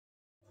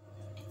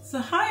So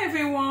hi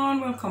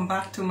everyone, welcome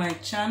back to my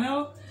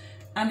channel.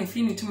 And if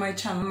you're new to my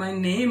channel, my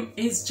name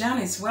is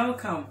Janice.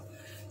 Welcome.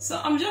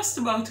 So I'm just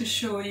about to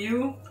show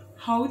you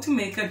how to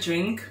make a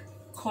drink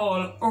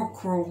called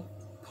okra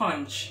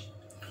punch.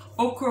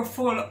 Okra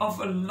full of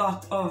a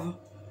lot of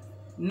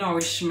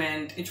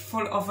nourishment. It's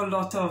full of a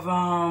lot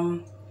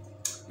of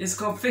it's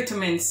got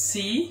vitamin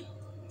C,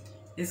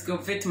 it's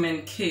got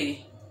vitamin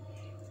K,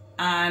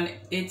 and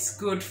it's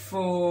good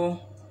for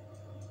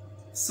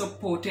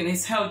supporting,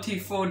 it's healthy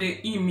for the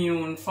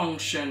immune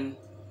function,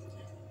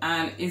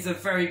 and is a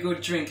very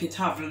good drink. It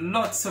have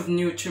lots of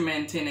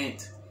nutriment in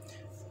it.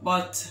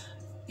 But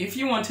if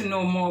you want to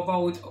know more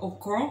about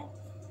okra,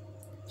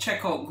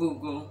 check out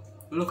Google,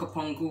 look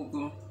upon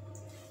Google,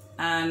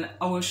 and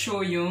I will show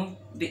you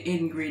the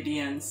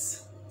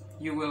ingredients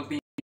you will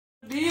be.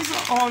 These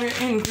are all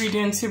the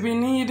ingredients you'll be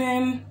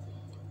needing.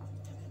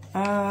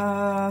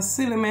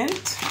 Cinnamon,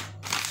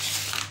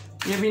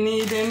 you'll be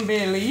needing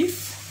bay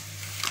leaf,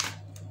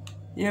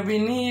 you'll be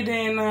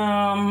needing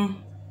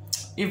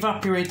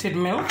evaporated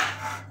milk,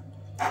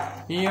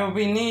 you'll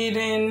be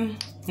needing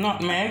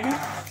nutmeg,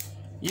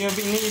 you'll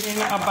be needing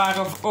a bag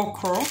of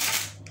okra,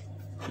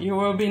 you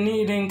will be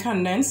needing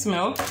condensed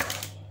milk,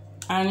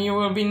 and you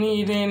will be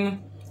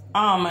needing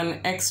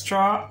almond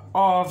extra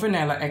or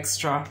vanilla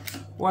extra,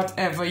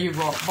 whatever you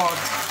got. But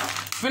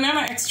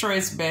vanilla extra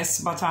is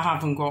best, but I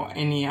haven't got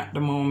any at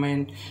the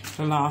moment.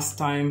 The last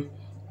time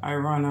I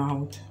ran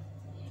out,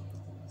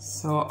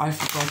 so I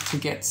forgot to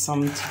get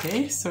some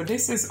today. So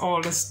this is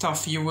all the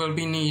stuff you will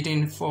be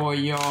needing for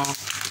your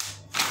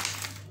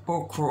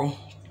okra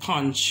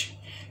punch.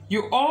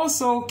 You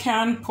also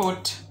can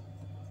put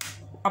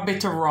a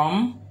bit of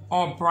rum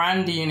or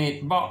brandy in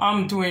it, but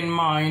I'm doing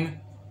mine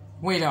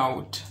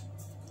without.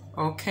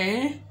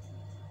 Okay,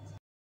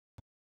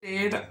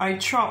 I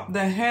chopped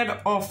the head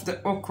off the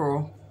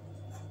okra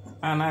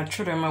and I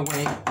threw them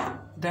away.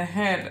 The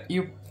head,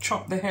 you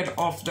chop the head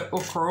off the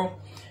okra,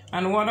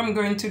 and what I'm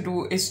going to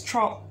do is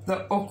chop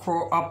the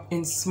okra up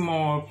in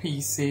small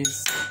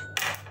pieces.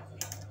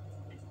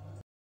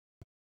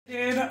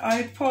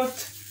 I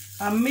put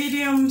a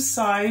medium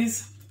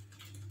size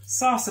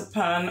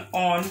saucepan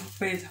on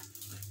with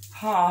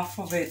half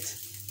of it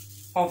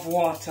of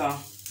water.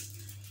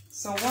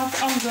 So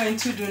what I'm going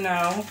to do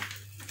now,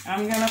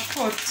 I'm going to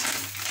put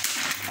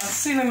a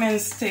cinnamon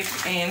stick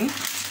in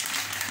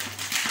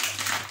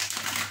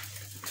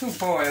to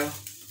boil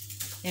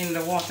in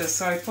the water.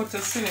 So I put a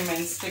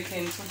cinnamon stick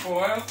in to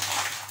boil,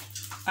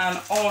 and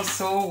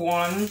also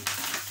one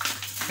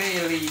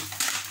bay leaf.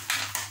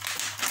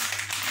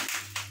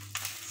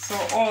 So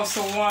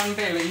also one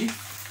bay leaf.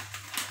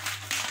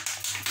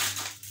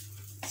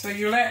 So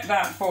you let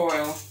that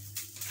boil.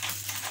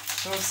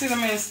 So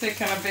cinnamon stick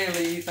and a bay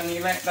leaf, and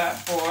you let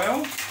that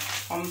boil,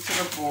 come to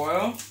the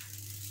boil.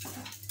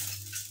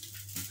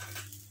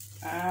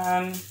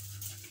 And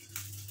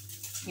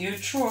you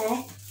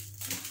throw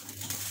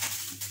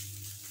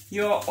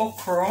your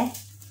okra.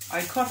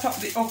 I cut up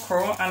the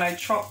okra and I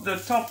chop the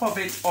top of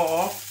it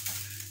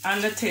off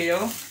and the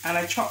tail, and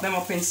I chop them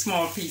up in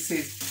small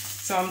pieces.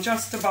 So I'm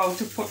just about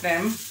to put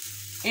them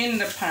in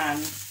the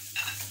pan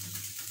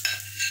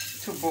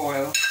to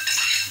boil.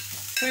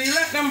 So you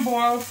let them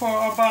boil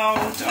for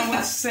about, I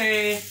would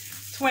say,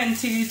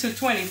 20 to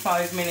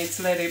 25 minutes,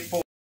 let it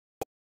boil.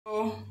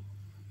 So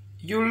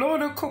you lower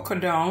the cooker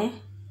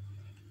down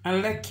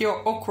and let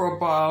your okra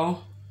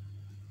boil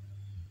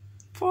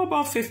for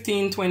about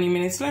 15-20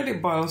 minutes. Let it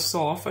boil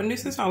soft, and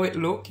this is how it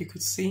looks. You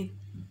could see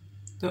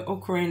the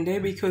okra in there,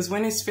 because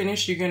when it's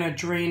finished, you're gonna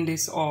drain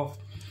this off.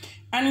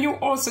 And you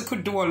also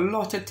could do a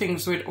lot of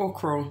things with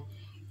okra.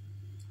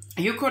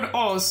 You could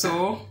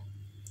also,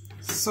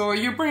 so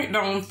you bring it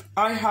down.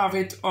 I have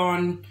it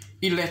on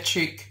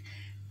electric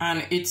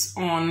and it's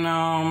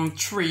on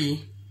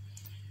 3.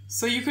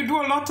 So you could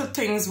do a lot of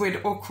things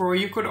with okra.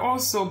 You could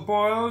also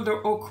boil the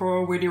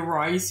okra with the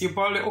rice. You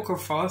boil the okra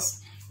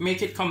first,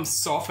 make it come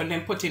soft, and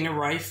then put in the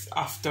rice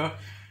after,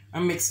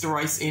 and mix the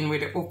rice in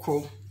with the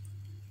okra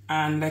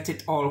and let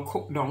it all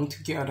cook down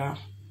together.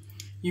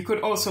 You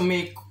could also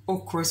make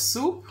okra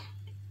soup.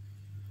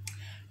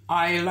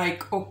 I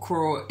like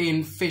okra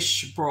in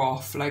fish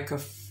broth,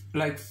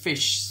 like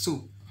fish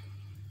soup.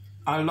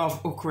 I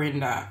love okra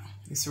in that.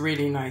 It's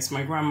really nice.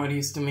 My grandmother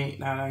used to make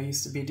that. It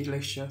used to be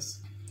delicious.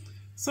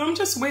 So I'm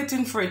just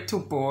waiting for it to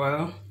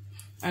boil,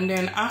 and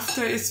then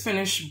after it's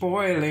finished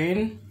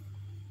boiling,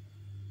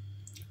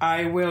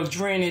 I will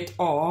drain it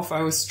off.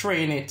 I will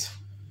strain it,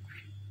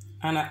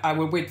 and I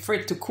will wait for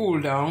it to cool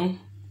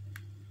down,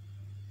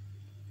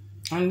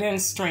 and then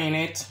strain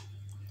it,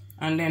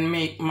 and then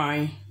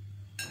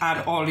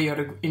add all the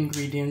other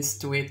ingredients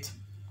to it.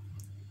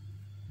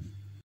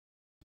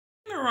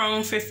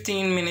 Around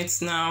 15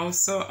 minutes now,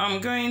 so I'm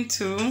going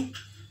to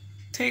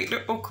take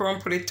the okra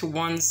and put it to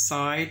one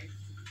side.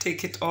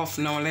 Take it off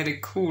now, let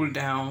it cool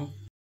down.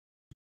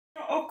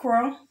 The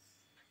okra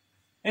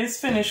is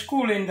finished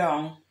cooling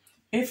down.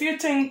 If you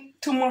think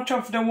too much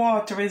of the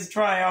water is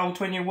dry out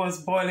when you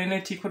was boiling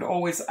it, you could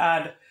always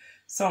add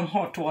some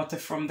hot water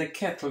from the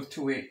kettle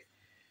to it.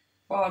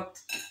 But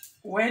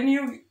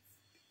when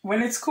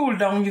it's cooled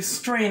down, you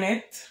strain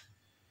it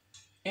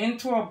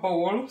into a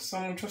bowl. So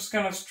I'm just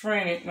gonna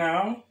strain it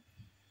now.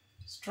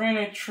 Strain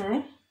it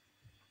through.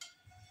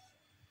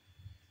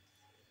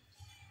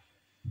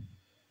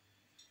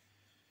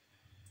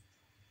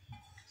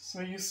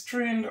 So you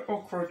strain the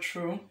okra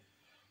through,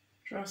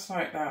 just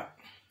like that.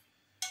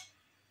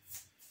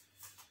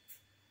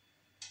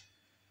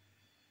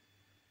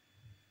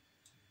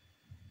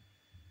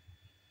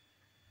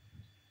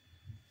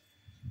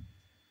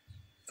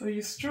 So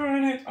you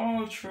strain it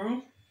all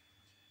through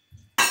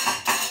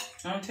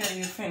until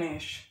you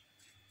finish.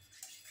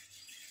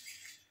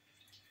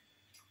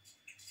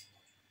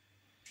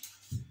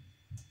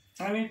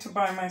 I need to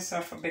buy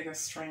myself a bigger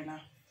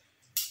strainer.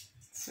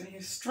 So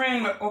you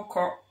strain the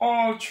okra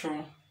all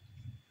through.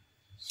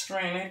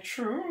 Strain it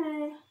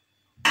through.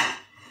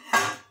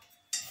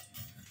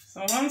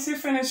 So once you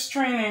finish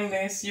straining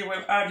this, you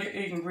will add your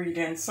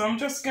ingredients. So I'm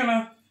just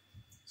gonna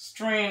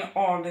strain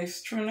all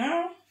this through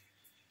now.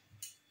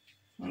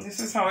 And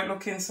this is how it's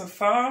looking so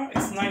far.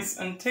 It's nice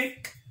and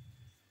thick.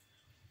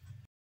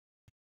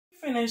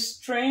 Finish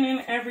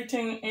straining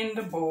everything in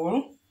the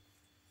bowl.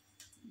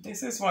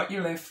 This is what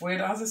you're left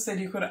with. As I said,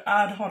 you could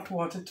add hot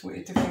water to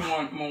it if you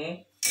want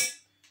more.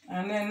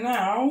 And then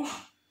now,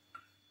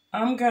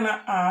 I'm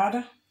gonna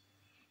add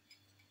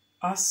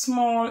a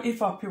small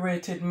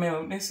evaporated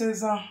milk. This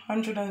is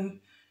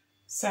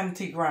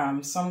 170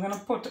 grams. So I'm gonna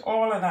put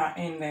all of that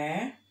in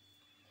there.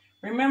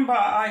 Remember,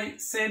 I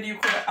said you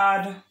could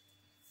add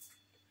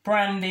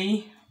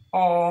brandy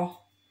or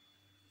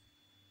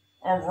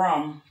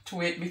rum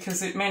to it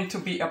because it meant to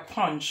be a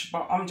punch,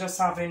 but I'm just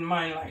having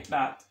mine like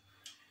that.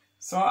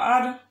 So I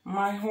add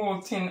my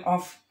whole tin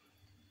of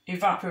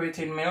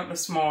evaporated milk, the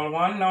small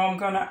one. Now I'm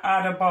gonna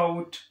add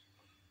about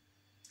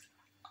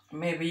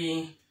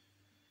maybe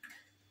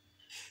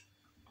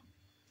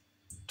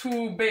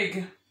 2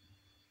 big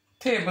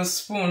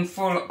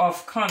tablespoonful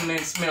of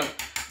condensed milk,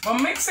 but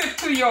mix it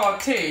to your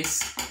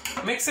taste.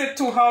 Mix it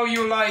to how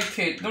you like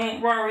it.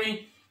 Don't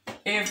worry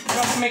if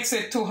just mix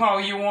it to how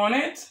you want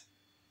it.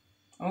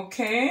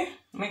 Okay,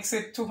 mix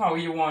it to how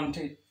you want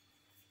it.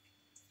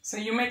 So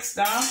you mix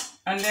that,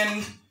 and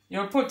then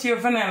you'll put your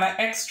vanilla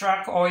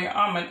extract or your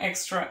almond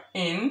extract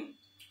in.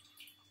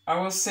 I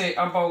will say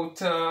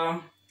about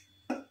a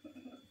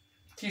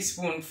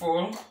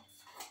teaspoonful,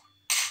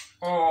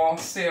 or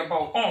say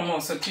about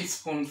almost a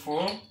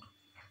teaspoonful.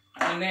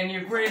 And then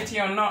you grate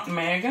your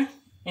nutmeg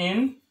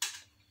in.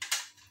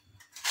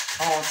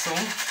 Also,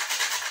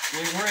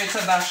 you grate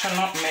a dash of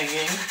nutmeg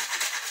in.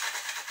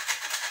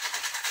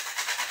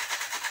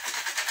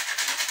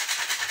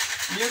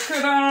 You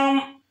could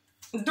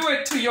do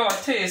it to your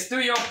taste. Do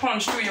your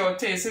punch to your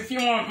taste. If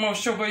you want more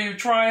sugar, you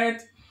try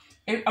it.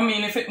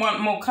 If it want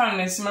more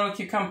condensed milk,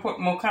 you can put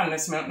more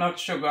condensed milk, not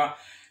sugar.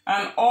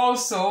 And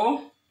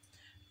also,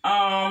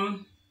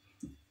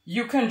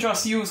 you can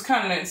just use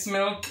condensed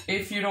milk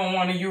if you don't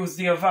want to use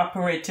the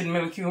evaporated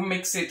milk. You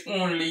mix it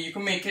only. You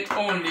can make it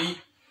only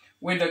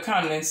with the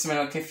condensed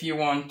milk if you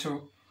want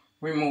to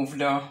remove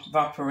the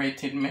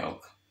evaporated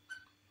milk.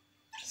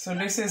 So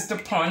this is the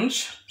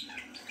punch.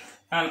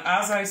 And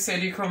as I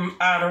said, you can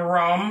add a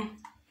rum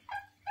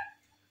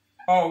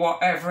or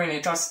whatever in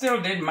it. I still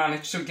did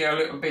manage to get a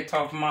little bit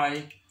of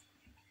my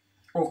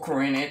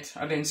okra in it.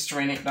 I didn't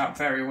strain it that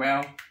very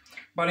well.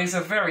 But it's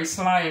a very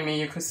slimy.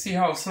 You can see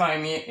how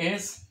slimy it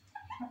is.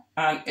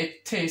 And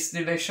it tastes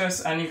delicious.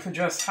 And you could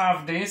just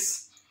have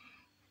this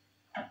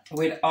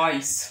with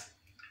ice.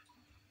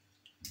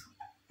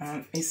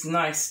 And it's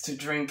nice to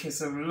drink.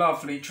 It's a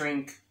lovely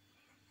drink.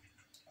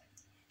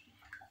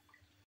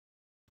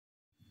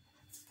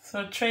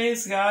 So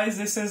cheers guys,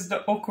 this is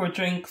the okra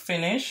drink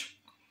finish.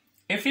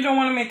 If you don't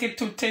want to make it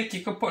too thick,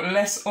 you could put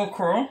less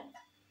okra,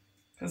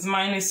 because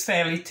mine is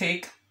fairly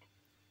thick.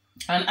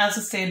 And as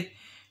I said,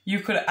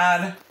 you could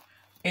add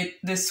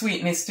the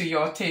sweetness to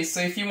your taste. So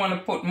if you want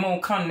to put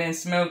more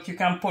condensed milk, you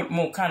can put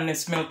more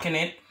condensed milk in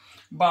it.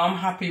 But I'm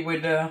happy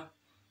with the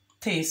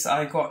taste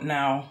I got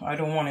now. I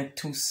don't want it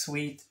too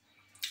sweet.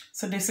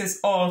 So this is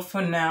all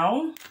for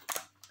now.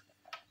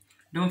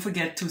 Don't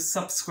forget to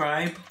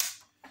subscribe.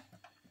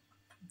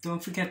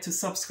 Don't forget to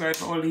subscribe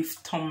or leave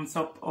thumbs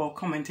up or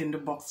comment in the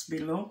box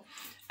below.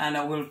 And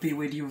I will be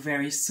with you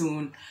very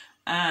soon.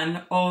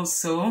 And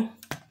also,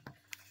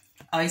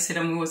 I said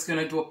I was going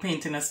to do a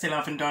painting. I still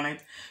haven't done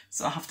it.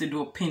 So I have to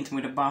do a painting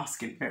with a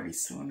basket very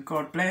soon.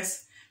 God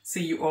bless.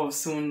 See you all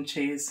soon.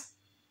 Cheers.